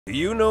Do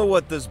you know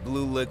what this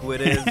blue liquid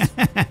is?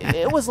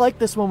 It was like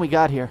this when we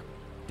got here.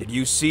 Did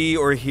you see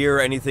or hear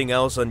anything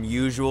else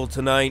unusual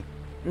tonight?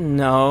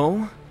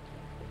 No.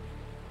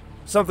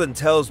 Something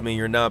tells me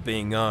you're not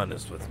being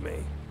honest with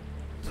me.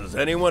 Does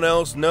anyone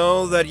else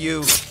know that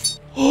you...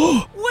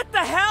 What the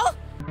hell?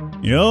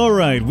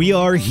 Alright, we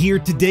are here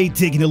today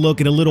taking a look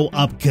at a little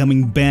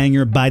upcoming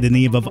banger by the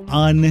name of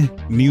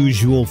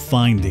Unusual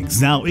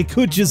Findings. Now, it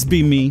could just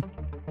be me.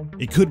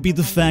 It could be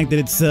the fact that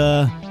it's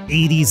a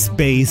 80s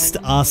based,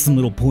 awesome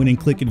little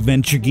point-and-click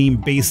adventure game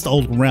based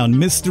all around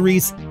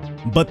mysteries.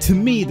 But to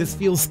me, this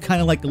feels kind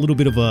of like a little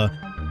bit of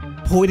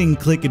a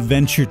point-and-click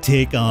adventure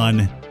take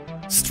on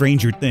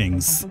Stranger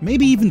Things.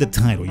 Maybe even the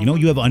title, you know,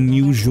 you have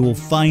unusual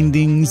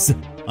findings,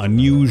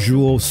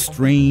 unusual,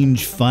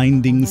 strange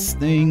findings,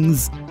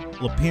 things.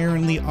 Well,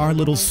 apparently our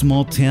little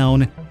small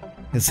town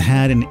has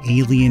had an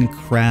alien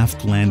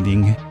craft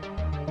landing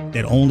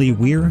that only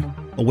we're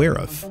aware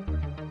of.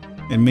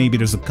 And maybe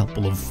there's a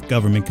couple of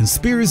government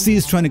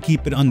conspiracies trying to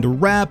keep it under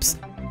wraps.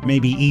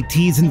 Maybe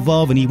E.T.'s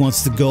involved and he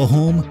wants to go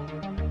home.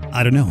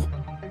 I don't know.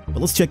 But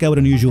let's check out what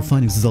Unusual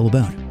Findings is all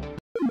about.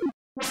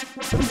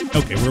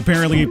 Okay, we're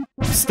apparently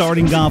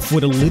starting off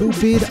with a little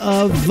bit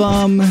of,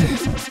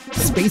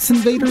 Space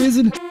Invader, is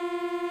it?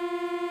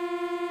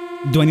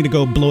 Do I need to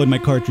go blow in my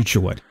cartridge or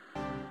what?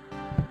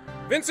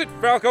 Vincent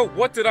Falco,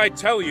 what did I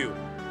tell you?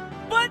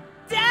 But,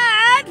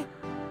 Dad!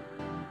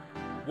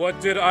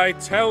 What did I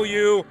tell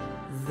you?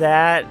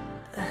 That...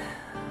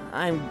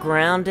 I'm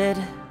grounded.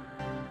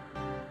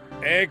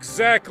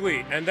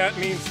 Exactly, and that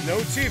means no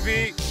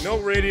TV, no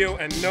radio,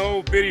 and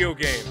no video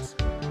games.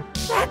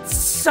 That's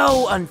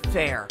so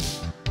unfair.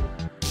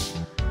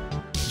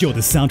 Yo,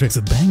 the soundtrack's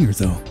a banger,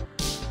 though.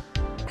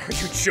 Are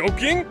you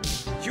joking?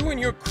 You and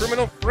your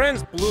criminal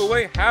friends blew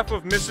away half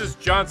of Mrs.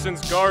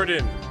 Johnson's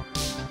garden.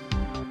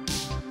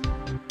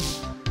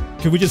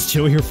 Can we just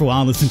chill here for a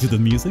while and listen to the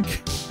music?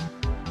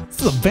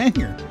 This is a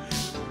banger.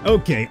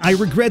 Okay, I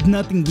regret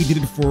nothing. We did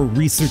it for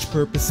research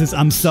purposes.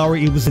 I'm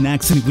sorry it was an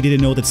accident. We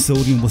didn't know that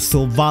sodium was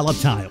so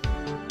volatile.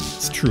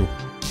 It's true.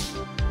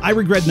 I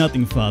regret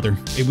nothing, Father.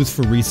 It was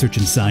for research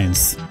and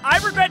science. I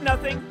regret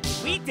nothing.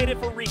 We did it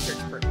for research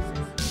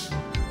purposes.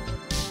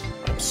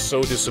 I'm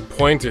so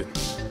disappointed.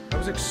 I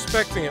was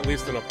expecting at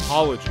least an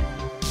apology.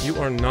 You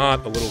are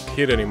not a little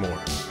kid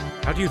anymore.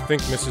 How do you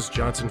think Mrs.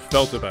 Johnson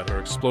felt about her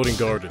exploding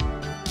garden?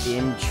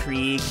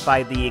 Intrigued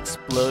by the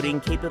exploding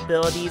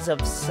capabilities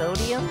of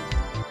sodium?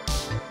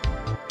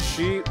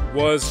 She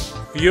was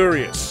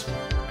furious.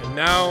 And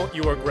now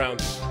you are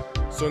grounded.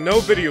 So no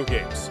video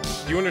games.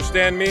 Do you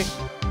understand me?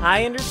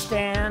 I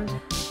understand.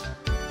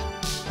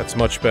 That's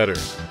much better.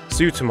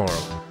 See you tomorrow.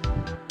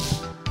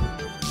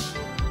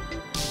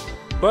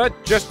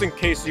 But just in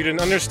case you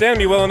didn't understand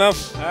me well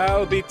enough,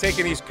 I'll be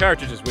taking these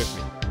cartridges with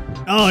me.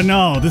 Oh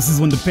no, this is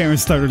when the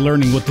parents started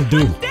learning what to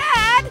do.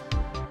 Dad!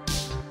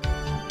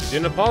 You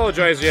didn't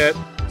apologize yet,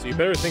 so you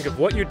better think of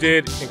what you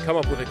did and come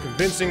up with a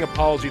convincing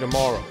apology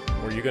tomorrow,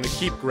 or you're gonna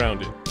keep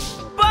grounded.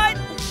 But...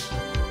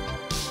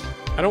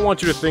 I don't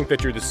want you to think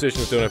that your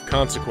decisions don't have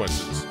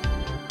consequences.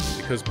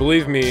 Because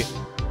believe me,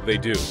 they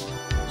do.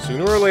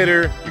 Sooner or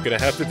later, you're gonna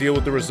have to deal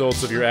with the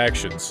results of your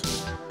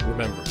actions.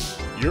 Remember,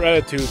 your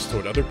attitudes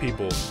toward other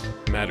people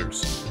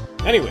matters.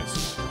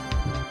 Anyways.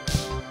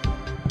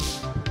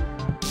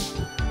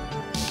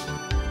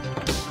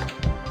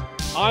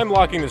 I'm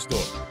locking this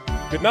door.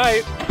 Good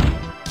night.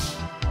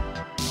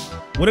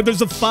 What if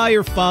there's a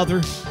fire, Father?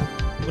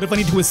 What if I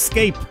need to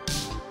escape?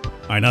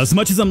 Alright, now as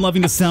much as I'm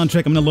loving the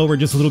soundtrack, I'm gonna lower it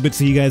just a little bit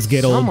so you guys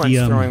get all the,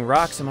 Someone's throwing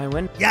rocks in my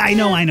window. Yeah, I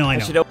know.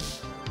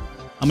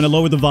 I'm gonna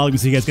lower the volume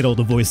so you guys get all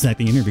the voice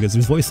acting in here because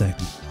there's voice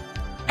acting.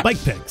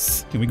 Bike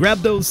packs. Can we grab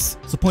those?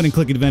 It's a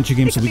point-and-click adventure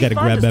game, so we gotta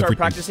grab everything. Start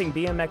practicing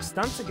BMX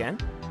stunts again.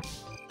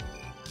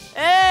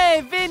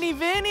 Hey,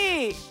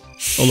 Vinny!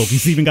 Oh look,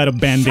 he's even got a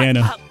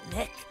bandana. Shut up,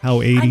 Nick. How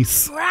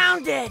 80s. I'm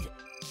grounded.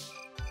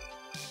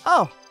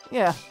 Oh,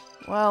 yeah.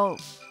 Well,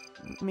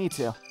 me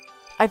too.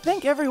 I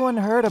think everyone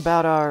heard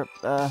about our,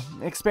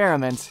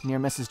 experiment near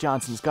Mrs.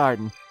 Johnson's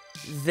garden.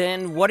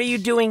 Then what are you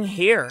doing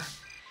here?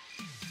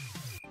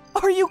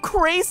 Are you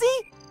crazy?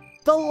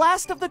 The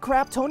last of the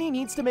crap Tony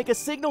needs to make a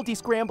signal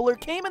descrambler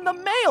came in the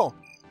mail!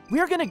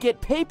 We're gonna get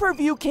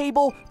pay-per-view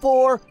cable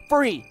for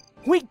free.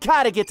 We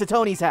gotta get to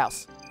Tony's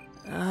house.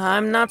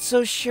 I'm not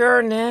so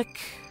sure, Nick.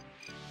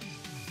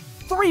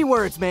 3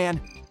 words,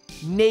 man.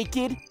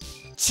 Naked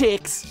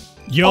chicks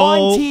Yo,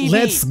 on TV.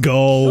 let's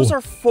go. Those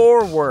are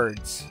 4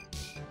 words.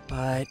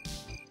 But...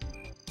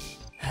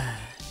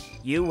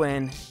 you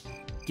win.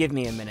 Give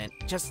me a minute.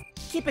 Just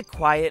keep it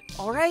quiet,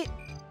 alright?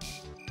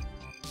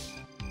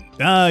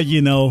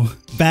 You know,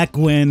 back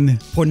when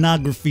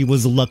pornography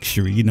was a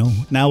luxury, you know?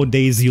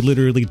 Nowadays, you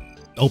literally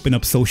open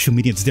up social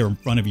media, it's there in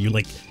front of you,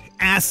 like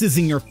asses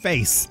in your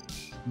face.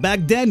 Back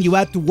then, you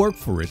had to work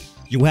for it.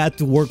 You had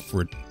to work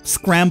for it.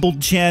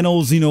 Scrambled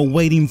channels, you know,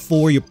 waiting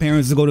for your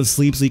parents to go to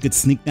sleep so you could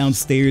sneak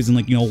downstairs and,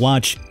 like, you know,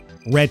 watch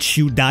Red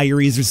Shoe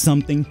Diaries or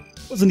something.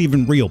 It wasn't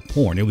even real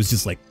porn. It was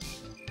just, like,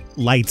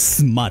 light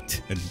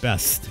smut at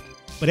best.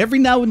 But every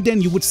now and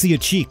then, you would see a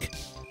cheek.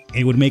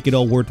 it would make it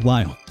all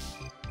worthwhile.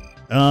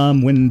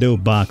 Window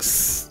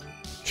box.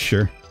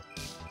 Sure.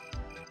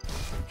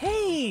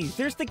 Hey,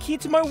 there's the key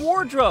to my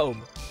wardrobe.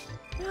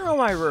 Now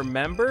I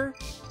remember.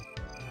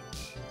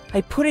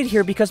 I put it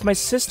here because my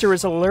sister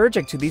is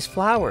allergic to these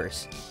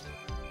flowers.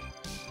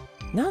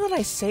 Now that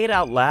I say it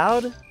out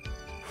loud,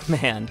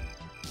 man,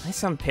 I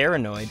sound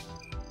paranoid.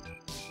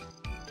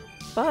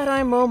 But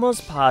I'm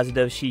almost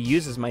positive she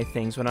uses my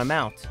things when I'm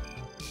out.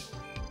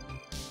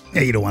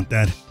 Yeah, you don't want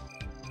that.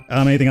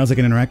 Anything else I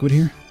can interact with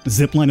here?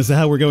 Zipline, is that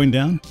how we're going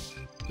down?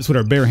 Just with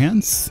our bare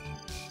hands?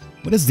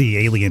 What is the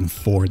alien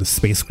for, the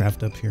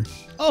spacecraft up here?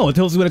 Oh, it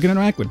tells me what I can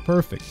interact with.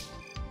 Perfect.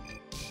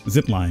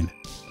 Zipline.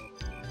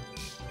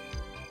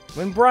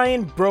 When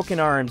Brian Broken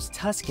Arms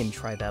Tuscan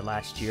tried that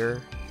last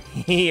year,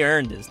 he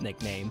earned his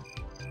nickname.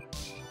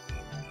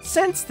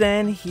 Since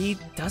then, he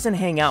doesn't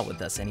hang out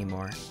with us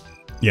anymore.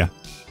 Yeah.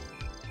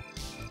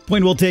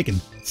 Point well taken.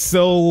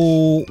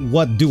 So,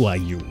 what do I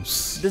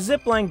use? The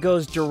zipline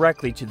goes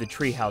directly to the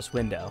treehouse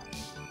window.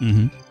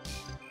 Mm-hmm.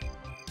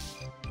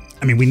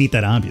 I mean, we need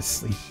that,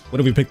 obviously. What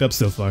have we picked up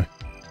so far?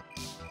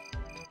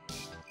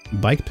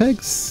 Bike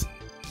pegs?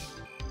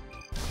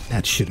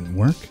 That shouldn't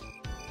work.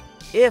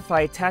 If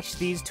I attach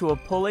these to a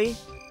pulley,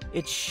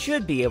 it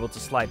should be able to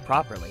slide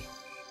properly.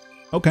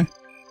 Okay.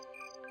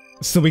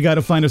 So we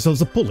gotta find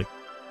ourselves a pulley.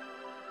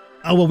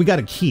 Oh, well, we got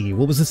a key.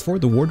 What was this for?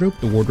 The wardrobe?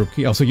 The wardrobe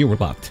key. Oh, so you were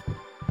locked.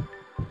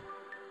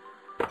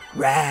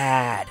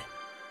 Rad!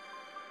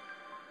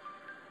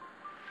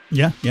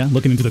 Yeah,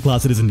 looking into the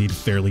closet is indeed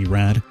fairly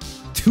rad.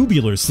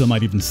 Tubular, some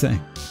might even say.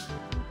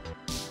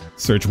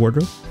 Search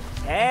wardrobe.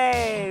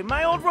 Hey,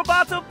 my old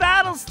Roboto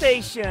battle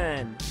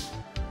station!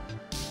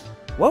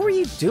 What were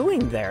you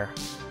doing there?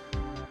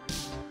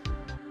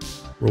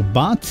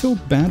 Roboto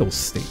battle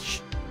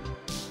station.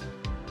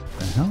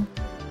 The hell?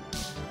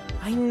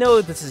 I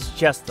know this is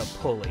just a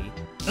pulley.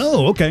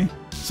 Oh, okay.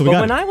 So we But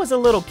got when it. I was a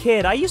little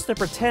kid, I used to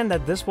pretend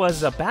that this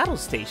was a battle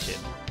station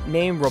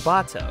named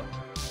Roboto.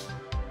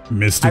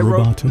 Mr. I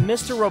wrote Roboto.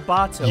 Mr.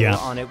 Roboto Yeah.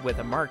 on it with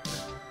a marker.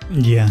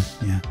 Yeah.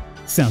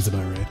 Sounds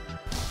about right.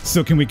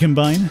 So can we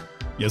combine?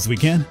 Yes, we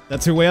can.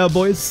 That's our way out,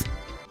 boys.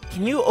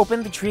 Can you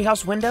open the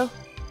treehouse window?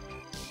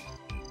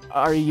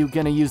 Are you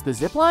gonna use the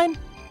zipline?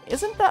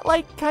 Isn't that,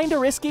 like, kinda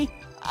risky?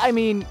 I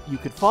mean, you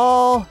could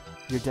fall,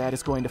 your dad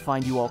is going to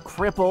find you all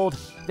crippled,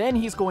 then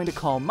he's going to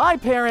call my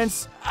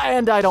parents,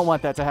 and I don't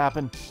want that to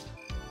happen.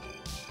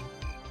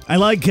 I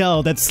like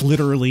how that's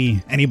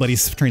literally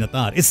anybody's train of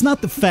thought. It's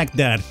not the fact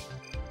that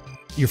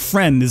your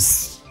friend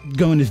is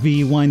going to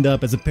be wind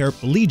up as a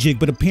paraplegic,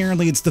 but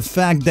apparently it's the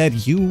fact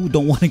that you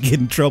don't want to get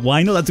in trouble.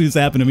 I know that's what's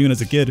happened to me when I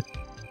was a kid.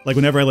 Like,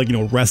 whenever I,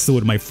 wrestle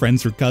with my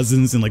friends or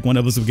cousins and, one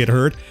of us would get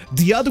hurt,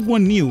 the other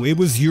one knew it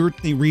was your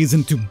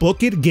reason to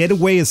book it, get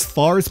away as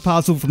far as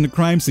possible from the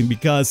crime scene,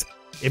 because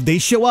if they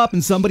show up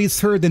and somebody's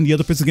hurt, then the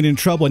other person get in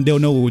trouble and they'll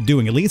know what we're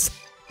doing. At least,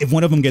 if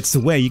one of them gets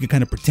away, you can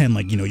kind of pretend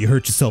you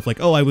hurt yourself, like,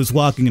 oh, I was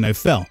walking and I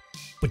fell.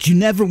 But you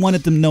never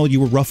wanted them to know you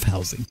were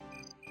roughhousing.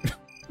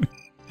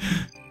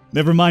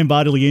 Never mind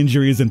bodily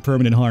injuries and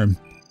permanent harm.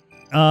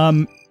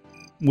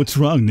 What's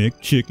wrong,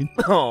 Nick? Chicken?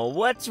 Oh,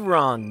 what's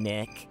wrong,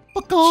 Nick?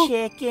 Buckle.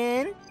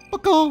 Chicken?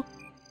 Buckle.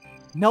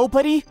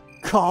 Nobody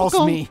calls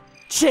Buckle. me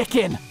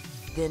chicken.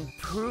 Then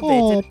prove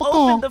Oh, it and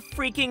Buckle. open the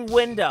freaking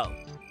window.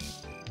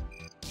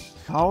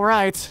 All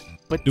right,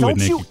 but Do it, don't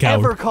Nick, you you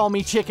coward. ever call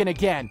me chicken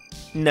again.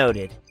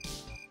 Noted.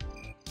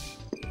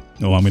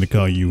 No, I'm gonna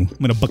call you. I'm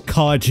gonna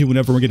buckard you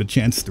whenever we get a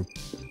chance to.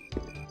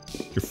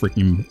 Your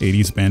freaking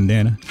 80s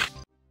bandana.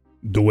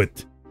 Do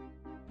it.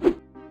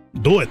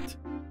 Do it.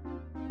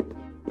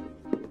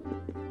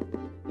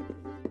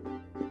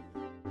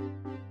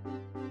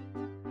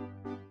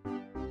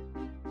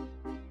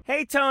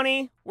 Hey,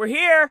 Tony, we're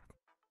here.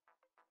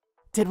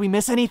 Did we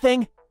miss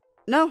anything?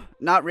 No,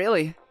 not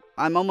really.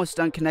 I'm almost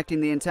done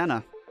connecting the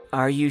antenna.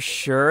 Are you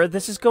sure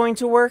this is going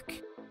to work?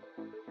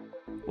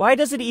 Why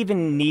does it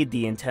even need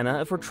the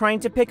antenna if we're trying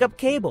to pick up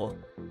cable?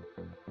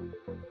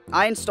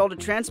 I installed a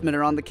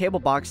transmitter on the cable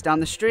box down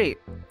the street.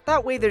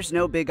 That way there's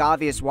no big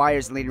obvious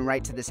wires leading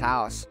right to this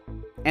house.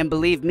 And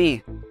believe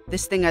me,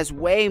 this thing has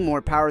way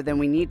more power than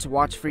we need to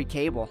watch free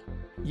cable.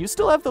 You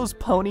still have those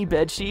pony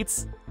bed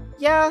sheets?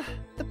 Yeah,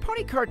 the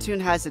pony cartoon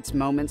has its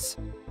moments.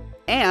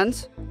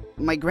 And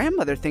my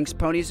grandmother thinks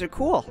ponies are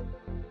cool.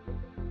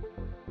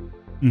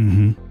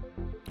 Mm-hmm.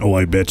 Oh,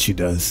 I bet she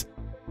does.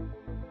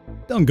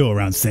 Don't go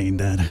around saying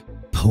that.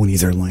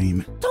 Ponies are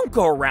lame. Don't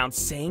go around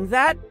saying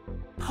that.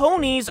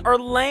 Ponies are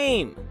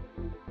lame.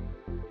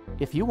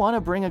 If you want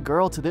to bring a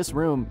girl to this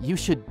room, you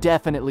should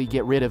definitely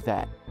get rid of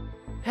that.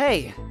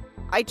 Hey,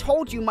 I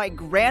told you my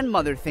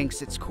grandmother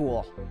thinks it's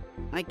cool.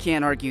 I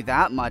can't argue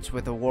that much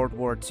with a World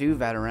War II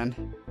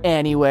veteran.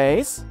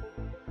 Anyways,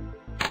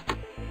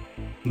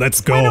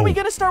 Let's go. when are we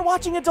gonna start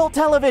watching adult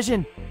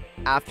television?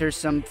 After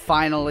some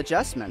final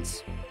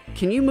adjustments.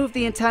 Can you move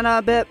the antenna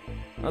a bit?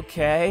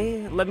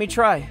 Okay, let me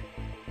try.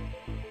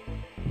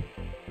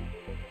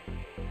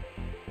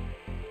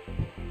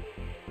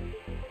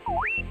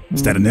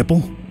 Is that a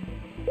nipple?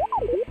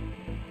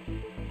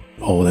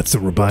 Oh, that's a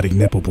robotic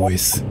nipple,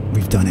 boys.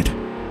 We've done it.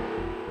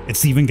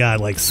 It's even got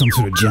like some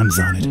sort of gems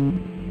on it.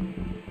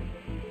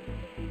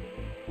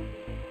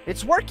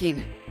 It's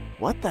working.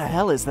 What the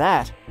hell is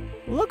that?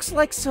 Looks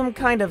like some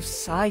kind of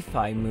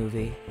sci-fi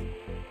movie.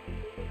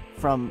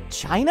 From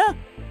China?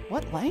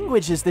 What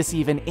language is this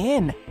even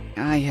in?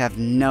 I have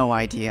no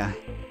idea.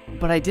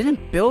 But I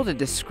didn't build a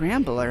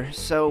descrambler,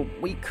 so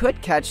we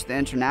could catch the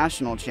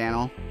international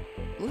channel.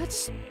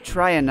 Let's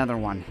try another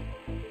one.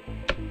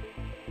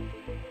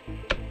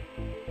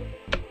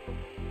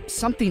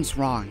 Something's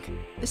wrong.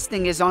 This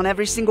thing is on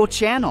every single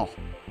channel.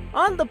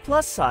 On the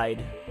plus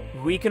side,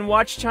 we can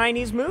watch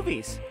Chinese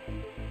movies.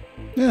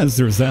 Yes,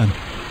 there's that.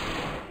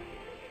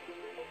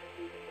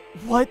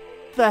 What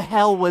the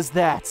hell was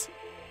that?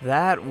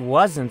 That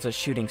wasn't a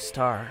shooting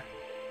star.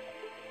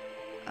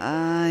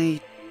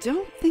 I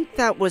don't think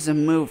that was a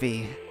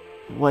movie.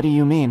 What do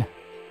you mean?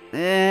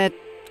 It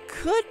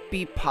could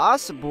be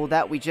possible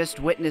that we just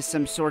witnessed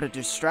some sort of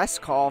distress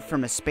call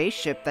from a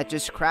spaceship that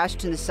just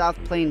crashed in the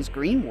South Plains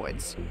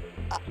Greenwoods.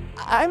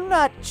 I'm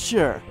not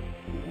sure.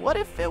 What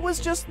if it was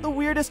just the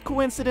weirdest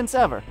coincidence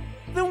ever?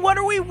 Then what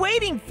are we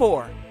waiting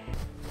for?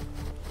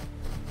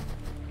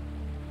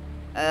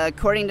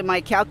 According to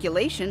my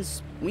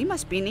calculations, we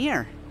must be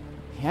near.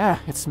 Yeah,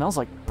 it smells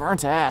like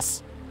burnt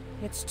ass.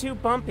 It's too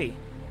bumpy.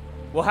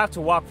 We'll have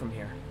to walk from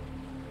here.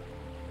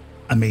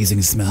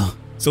 Amazing smell.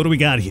 So what do we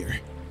got here?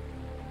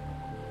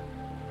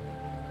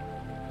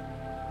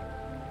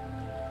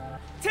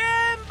 Timber!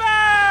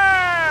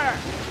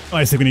 Oh,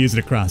 I said we're gonna use it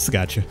across.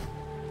 Gotcha.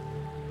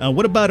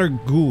 What about our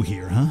goo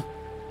here, huh?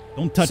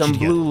 Don't touch Some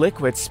it yet. blue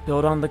liquid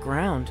spilled on the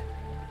ground.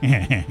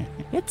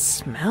 It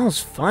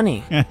smells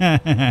funny.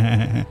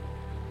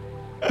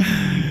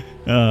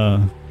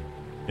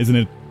 Isn't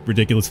it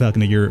ridiculous,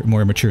 Falcon, that you're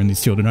more immature than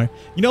these children are?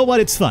 You know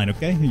what? It's fine,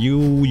 okay? You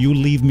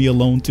leave me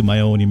alone to my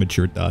own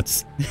immature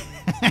thoughts.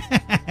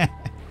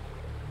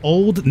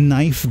 Old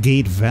knife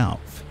gate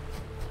valve.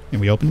 Can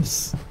we open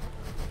this?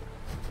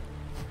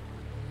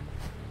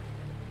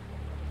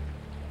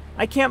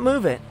 I can't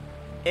move it.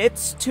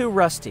 It's too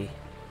rusty.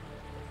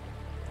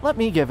 Let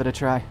me give it a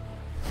try.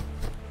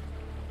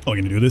 Oh, you're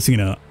gonna do this? You're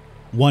gonna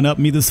one-up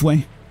me this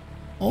way?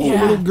 Oh,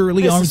 Yeah, little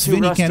girly this is arms too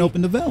Vinny rusty. can't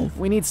open the valve.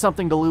 We need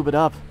something to lube it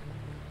up.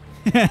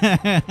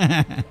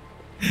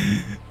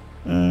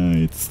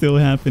 It's still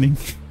happening.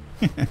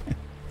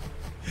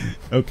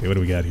 Okay, what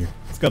do we got here?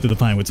 Let's go up to the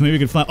pine woods. Maybe we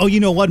can find... Oh, you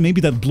know what? Maybe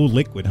that blue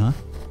liquid, huh?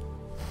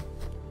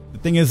 The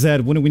thing is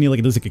that wouldn't we need like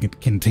a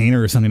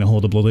container or something to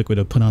hold the blue liquid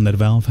to put on that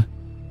valve?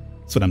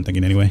 That's what I'm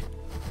thinking anyway.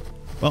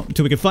 Well,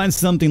 until we can find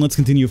something, let's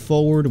continue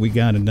forward. We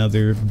got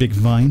another big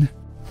vine.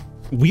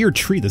 Weird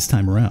tree this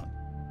time around.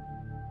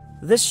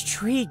 This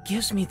tree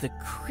gives me the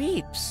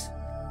creeps.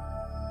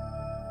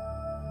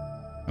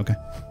 Okay.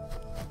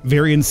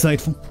 Very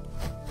insightful.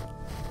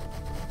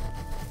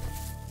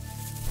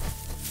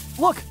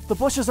 Look, the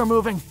bushes are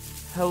moving.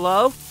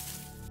 Hello?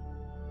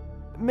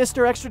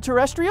 Mr.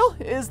 Extraterrestrial,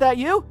 is that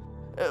you?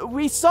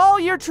 We saw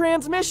your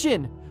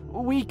transmission.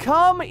 We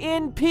come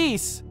in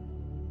peace.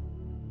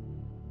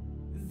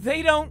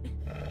 They don't...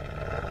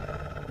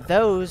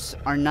 Those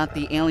are not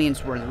the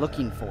aliens we're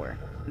looking for.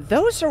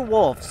 Those are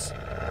wolves.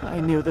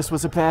 I knew this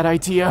was a bad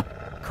idea.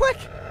 Quick!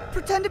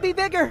 Pretend to be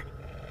bigger!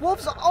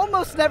 Wolves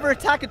almost never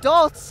attack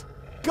adults!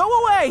 Go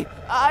away!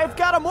 I've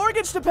got a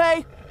mortgage to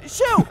pay!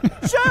 Shoo!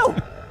 Shoo!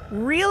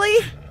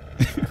 Really?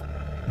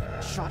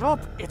 Shut up!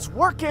 It's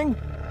working!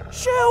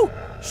 Shoo!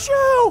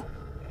 Shoo!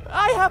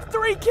 I have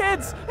 3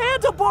 kids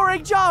and a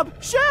boring job!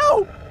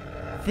 Shoo!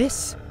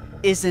 This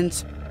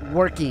isn't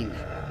working.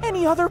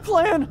 Any other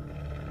plan?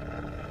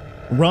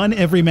 Run,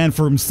 every man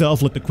for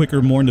himself. Let the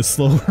quicker mourn the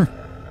slower.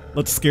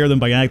 Let's scare them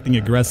by acting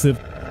aggressive.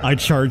 I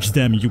charge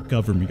them, you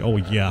cover me. Oh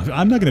yeah,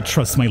 I'm not gonna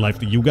trust my life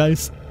to you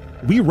guys.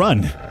 We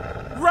run.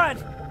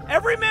 Run!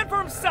 Every man for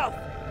himself!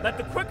 Let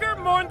the quicker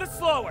mourn the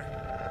slower!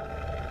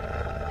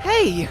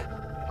 Hey!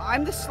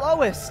 I'm the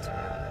slowest.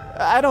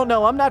 I don't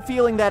know, I'm not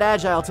feeling that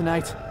agile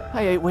tonight.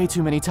 I ate way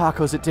too many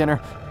tacos at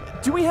dinner.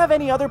 Do we have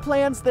any other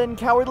plans than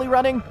cowardly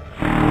running?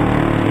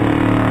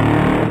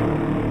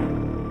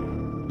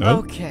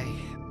 Nope. Okay,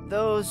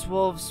 those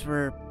wolves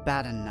were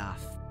bad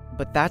enough,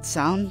 but that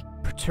sound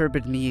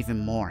perturbed me even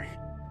more.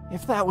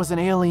 If that was an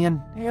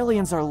alien,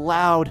 aliens are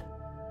loud.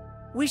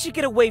 We should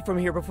get away from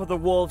here before the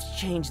wolves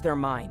change their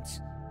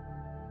minds.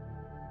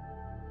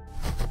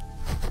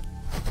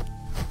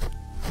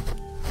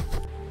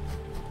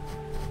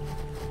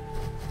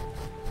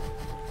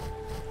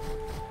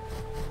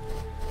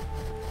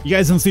 You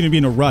guys don't seem to be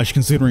in a rush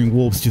considering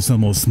wolves just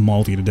almost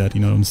mauled you to death,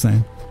 you know what I'm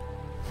saying?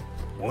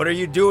 What are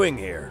you doing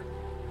here?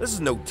 This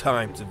is no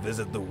time to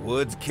visit the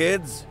woods,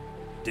 kids.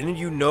 Didn't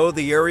you know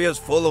the area's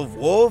full of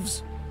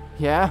wolves?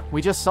 Yeah,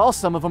 we just saw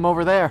some of them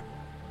over there.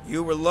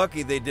 You were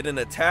lucky they didn't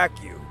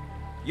attack you.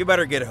 You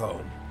better get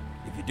home.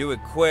 If you do it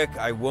quick,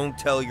 I won't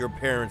tell your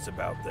parents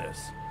about this.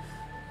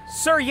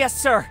 Sir, yes,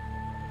 sir.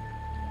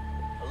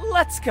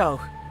 Let's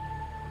go.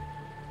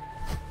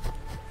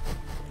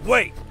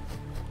 Wait!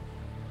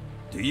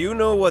 Do you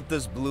know what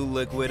this blue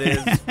liquid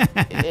is?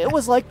 It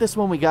was like this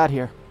when we got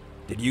here.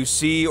 Did you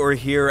see or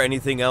hear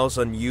anything else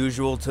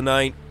unusual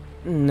tonight?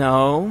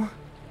 No.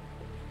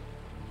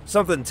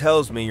 Something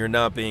tells me you're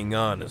not being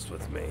honest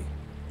with me.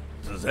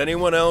 Does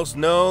anyone else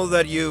know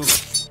that you...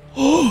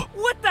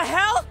 What the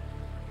hell?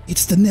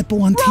 It's the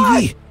nipple on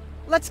TV.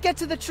 Let's get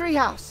to the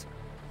treehouse.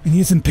 And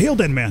he's impaled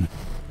that man.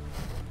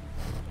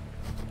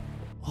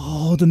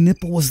 Oh, the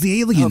nipple was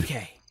the alien.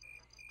 Okay,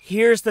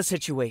 here's the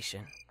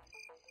situation.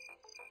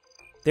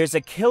 There's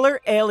a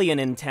killer alien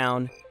in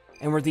town,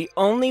 and we're the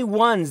only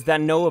ones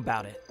that know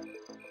about it.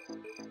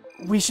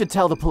 We should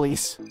tell the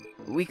police.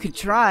 We could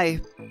try,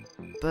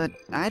 but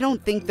I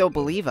don't think they'll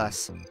believe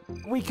us.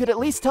 We could at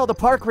least tell the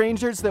park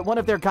rangers that one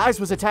of their guys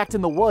was attacked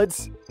in the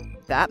woods.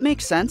 That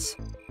makes sense.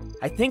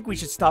 I think we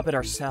should stop it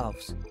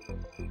ourselves.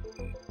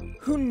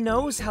 Who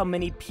knows how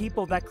many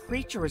people that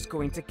creature is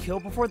going to kill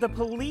before the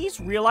police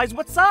realize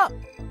what's up?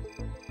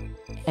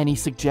 Any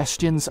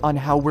suggestions on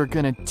how we're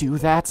gonna do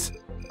that?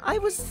 I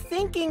was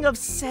thinking of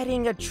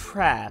setting a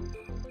trap.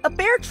 A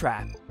bear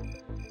trap.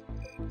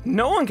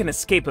 No one can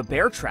escape a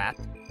bear trap.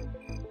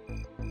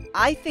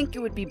 I think it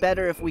would be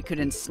better if we could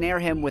ensnare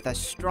him with a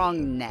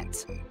strong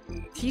net.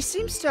 He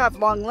seems to have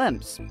long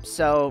limbs,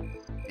 so,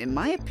 in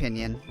my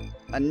opinion,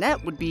 a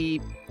net would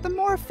be the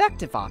more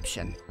effective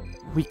option.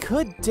 We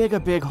could dig a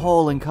big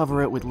hole and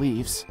cover it with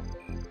leaves.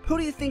 Who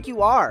do you think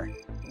you are?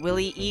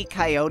 Willie E.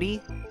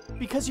 Coyote?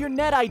 Because your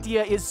net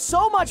idea is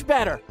so much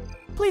better!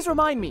 Please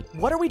remind me,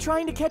 what are we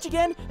trying to catch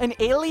again? An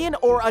alien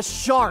or a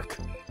shark?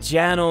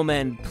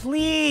 Gentlemen,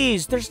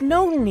 please, there's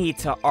no need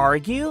to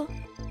argue.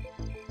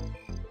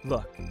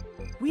 Look,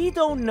 we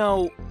don't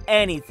know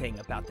anything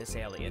about this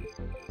alien,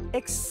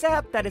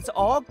 except that it's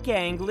all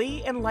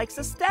gangly and likes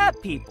to stab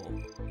people.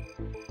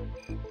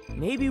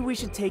 Maybe we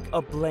should take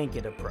a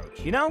blanket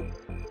approach, you know?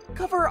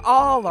 Cover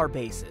all our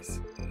bases.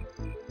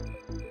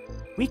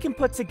 We can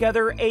put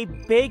together a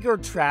bigger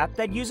trap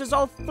that uses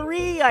all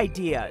three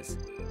ideas.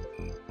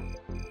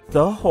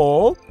 The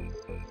hole,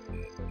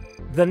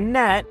 the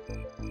net,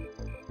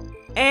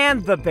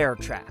 and the bear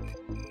trap.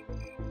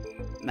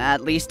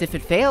 At least if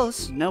it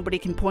fails, nobody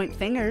can point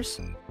fingers.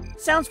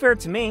 Sounds fair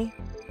to me.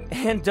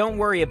 And don't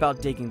worry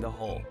about digging the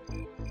hole.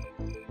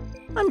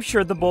 I'm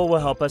sure the bull will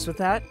help us with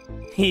that.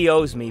 He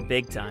owes me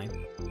big time.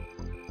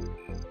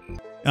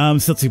 So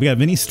let's see, we got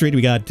Vinny Street,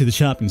 we got To the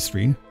Shopping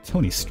Street,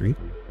 Tony Street,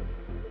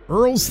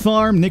 Earl's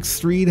Farm, Nick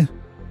Street,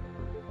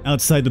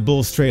 outside the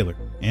Bull's trailer,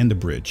 and the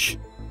bridge.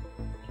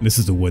 This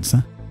is the woods,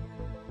 huh?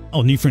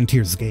 Oh, New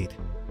Frontiers Gate.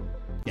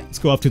 Yeah, let's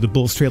go off to the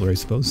Bull's trailer, I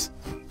suppose.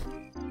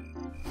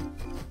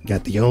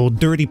 Got the old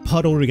dirty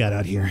puddle we got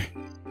out here.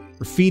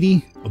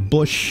 Graffiti, a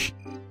bush.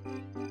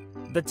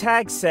 The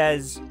tag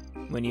says,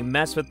 when you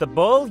mess with the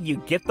bull, you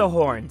get the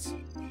horns.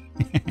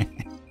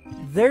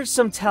 There's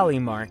some tally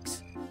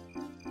marks.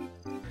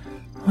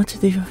 1, 2,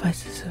 3, 4, 5,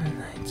 6,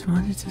 7, 8,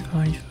 1, 2,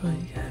 3, 4,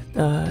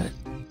 5,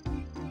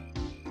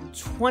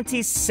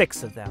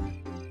 26 of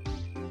them.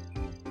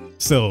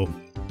 So,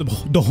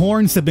 the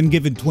horns have been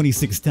given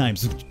 26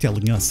 times, what you're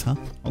telling us, huh?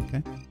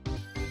 Okay.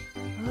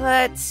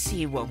 Let's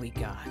see what we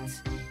got.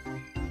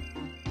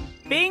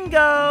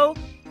 Bingo!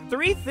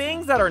 3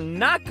 things that are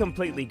not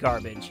completely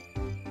garbage.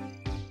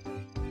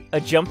 A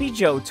Jumpy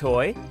Joe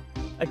toy,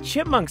 a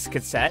Chipmunks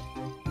cassette,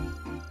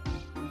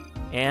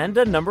 and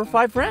a number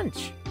 5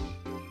 wrench.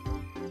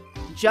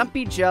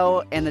 Jumpy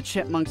Joe and the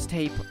Chipmunks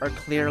tape are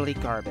clearly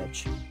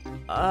garbage.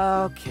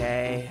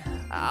 Okay,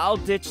 I'll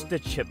ditch the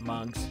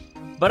Chipmunks,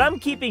 but I'm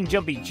keeping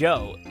Jumpy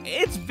Joe.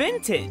 It's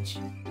vintage.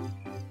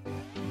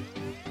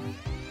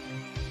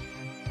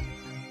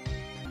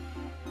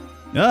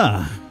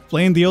 Ah,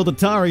 playing the old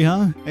Atari,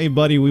 huh? Hey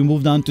buddy, we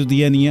moved on to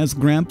the NES,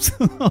 Gramps.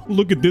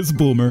 Look at this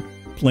boomer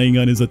playing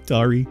on his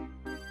Atari.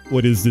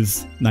 What is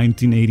this,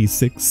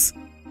 1986?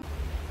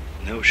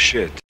 No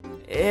shit.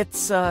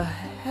 It's a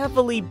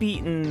heavily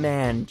beaten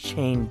man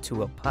chained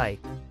to a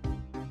pipe.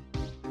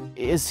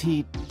 Is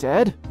he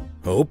dead?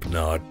 Hope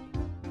not.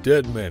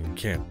 Dead men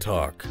can't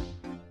talk.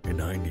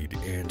 And I need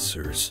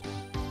answers.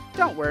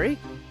 Don't worry,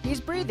 he's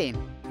breathing.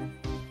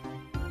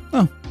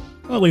 Oh,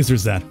 well, at least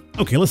there's that.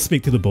 Okay, let's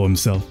speak to the bull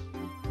himself.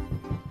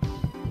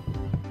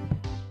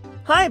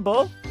 Hi,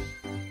 Bull.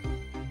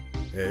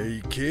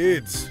 Hey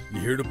kids, you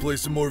here to play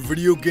some more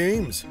video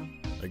games?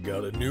 I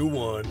got a new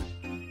one.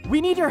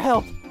 We need your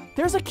help.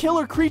 There's a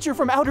killer creature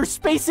from outer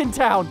space in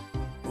town.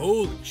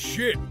 Holy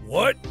shit,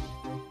 what?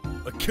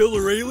 A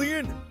killer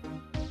alien?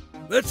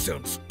 That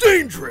sounds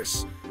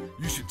dangerous!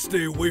 You should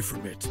stay away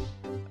from it.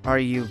 Are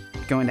you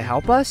going to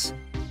help us?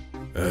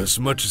 As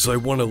much as I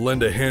want to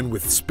lend a hand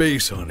with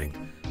space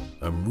hunting,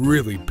 I'm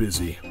really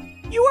busy.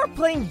 You are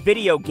playing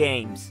video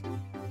games.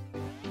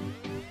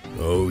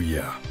 Oh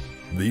yeah,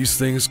 these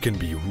things can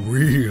be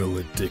real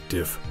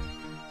addictive.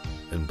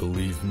 And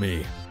believe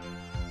me,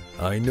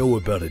 I know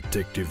about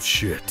addictive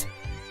shit.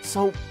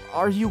 So,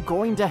 are you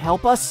going to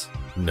help us?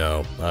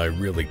 No, I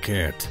really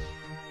can't.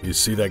 You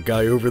see that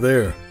guy over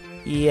there?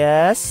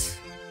 Yes?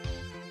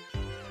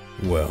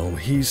 Well,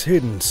 he's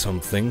hidden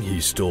something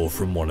he stole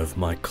from one of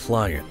my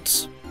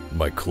clients.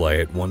 My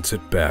client wants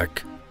it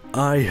back.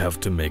 I have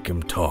to make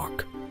him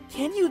talk.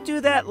 Can you do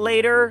that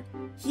later?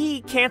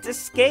 He can't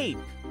escape.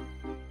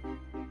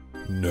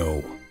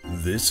 No,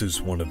 this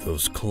is one of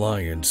those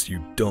clients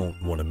you don't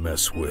want to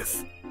mess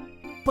with.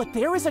 But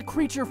there is a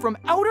creature from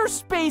outer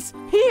space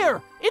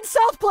here, in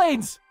South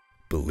Plains!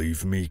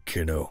 Believe me,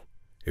 kiddo,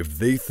 if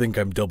they think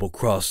I'm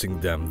double-crossing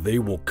them, they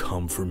will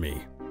come for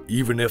me,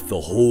 even if the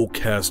whole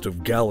cast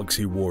of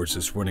Galaxy Wars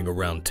is running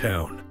around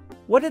town.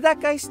 What did that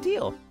guy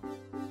steal?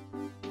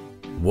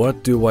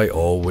 What do I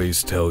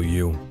always tell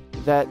you?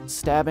 That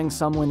stabbing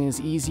someone is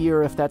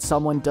easier if that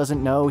someone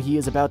doesn't know he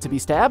is about to be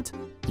stabbed?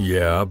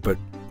 Yeah, but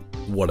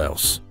what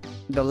else?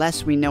 The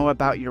less we know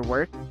about your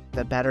work,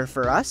 the better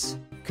for us.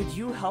 Could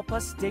you help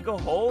us dig a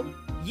hole?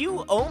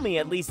 You owe me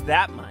at least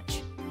that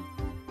much.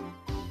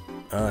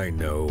 I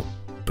know,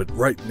 but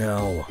right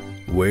now...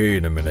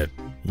 Wait a minute.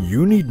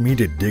 You need me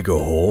to dig a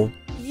hole?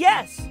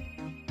 Yes!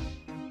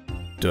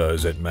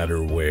 Does it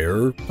matter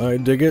where I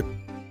dig it?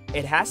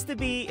 It has to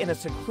be in a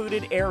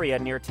secluded area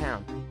near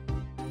town.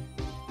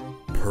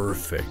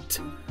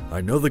 Perfect.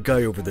 I know the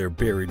guy over there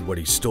buried what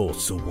he stole,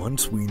 so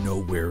once we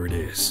know where it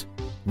is,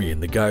 me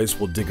and the guys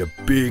will dig a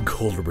big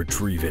hole to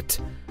retrieve it.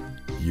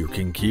 You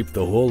can keep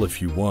the hole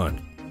if you want.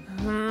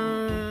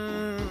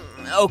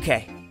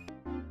 Okay.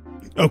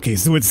 Okay,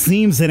 so it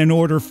seems that in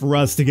order for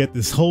us to get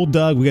this hole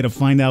dug, we gotta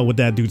find out what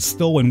that dude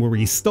stole and where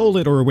he stole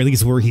it, or at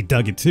least where he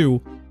dug it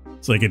to,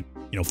 so I could,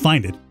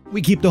 find it.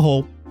 We keep the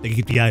hole, they can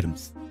keep the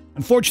items.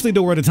 Unfortunately,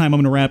 though, we're out of time. I'm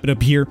gonna wrap it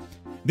up here.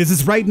 This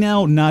is right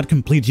now not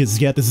complete just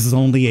yet. This is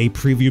only a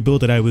preview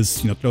build that I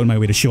was, throwing my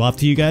way to show off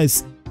to you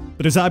guys.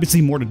 But there's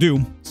obviously more to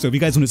do, so if you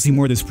guys want to see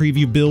more of this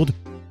preview build,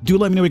 do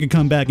let me know. We can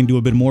come back and do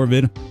a bit more of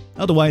it.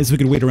 Otherwise, we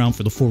could wait around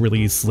for the full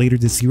release later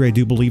this year, I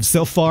do believe.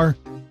 So far,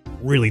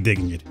 really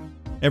digging it.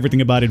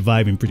 Everything about it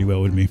vibing pretty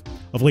well with me.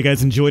 Hopefully you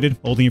guys enjoyed it.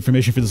 All the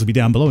information for this will be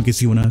down below in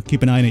case you want to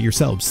keep an eye on it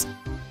yourselves.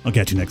 I'll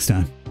catch you next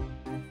time.